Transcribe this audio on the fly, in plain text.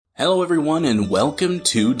Hello everyone and welcome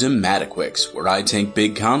to Dramatiquicks, where I take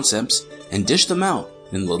big concepts and dish them out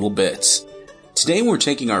in little bits. Today we're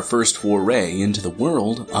taking our first foray into the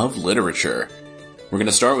world of literature. We're going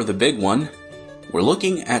to start with a big one. We're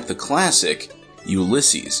looking at the classic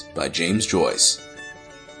Ulysses by James Joyce.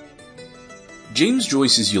 James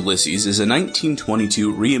Joyce's Ulysses is a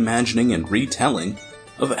 1922 reimagining and retelling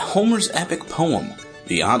of Homer's epic poem,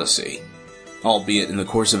 The Odyssey, albeit in the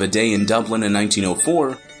course of a day in Dublin in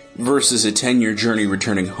 1904 versus a 10-year journey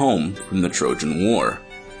returning home from the Trojan War.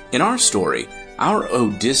 In our story, our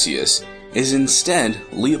Odysseus is instead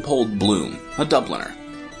Leopold Bloom, a Dubliner.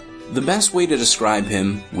 The best way to describe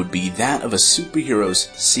him would be that of a superhero's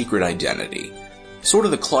secret identity, sort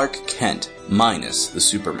of the Clark Kent minus the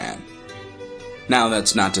Superman. Now,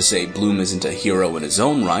 that's not to say Bloom isn't a hero in his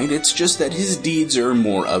own right, it's just that his deeds are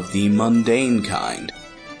more of the mundane kind.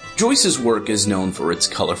 Joyce's work is known for its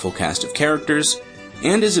colorful cast of characters,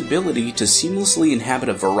 and his ability to seamlessly inhabit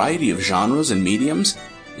a variety of genres and mediums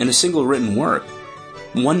in a single written work.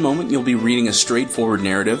 One moment you'll be reading a straightforward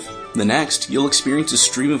narrative, the next you'll experience a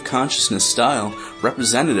stream of consciousness style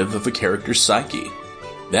representative of a character's psyche.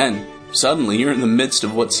 Then, suddenly you're in the midst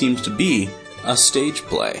of what seems to be a stage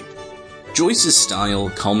play. Joyce's style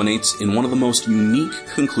culminates in one of the most unique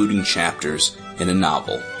concluding chapters in a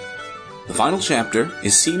novel. The final chapter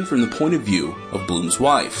is seen from the point of view of Bloom's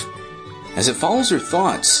wife. As it follows her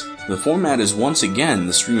thoughts, the format is once again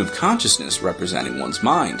the stream of consciousness representing one's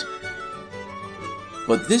mind.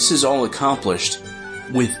 But this is all accomplished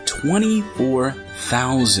with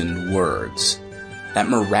 24,000 words that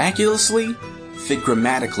miraculously fit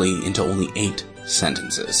grammatically into only 8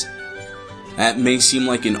 sentences. That may seem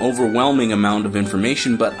like an overwhelming amount of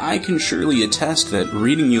information, but I can surely attest that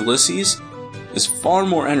reading Ulysses is far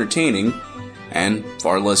more entertaining and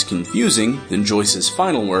far less confusing than Joyce's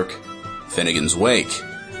final work, Finnegan's Wake.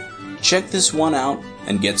 Check this one out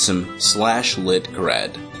and get some /lit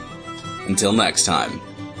cred. Until next time.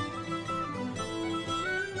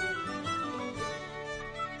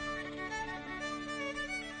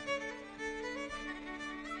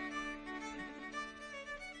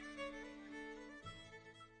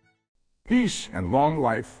 Peace and long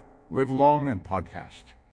life. Live long and podcast.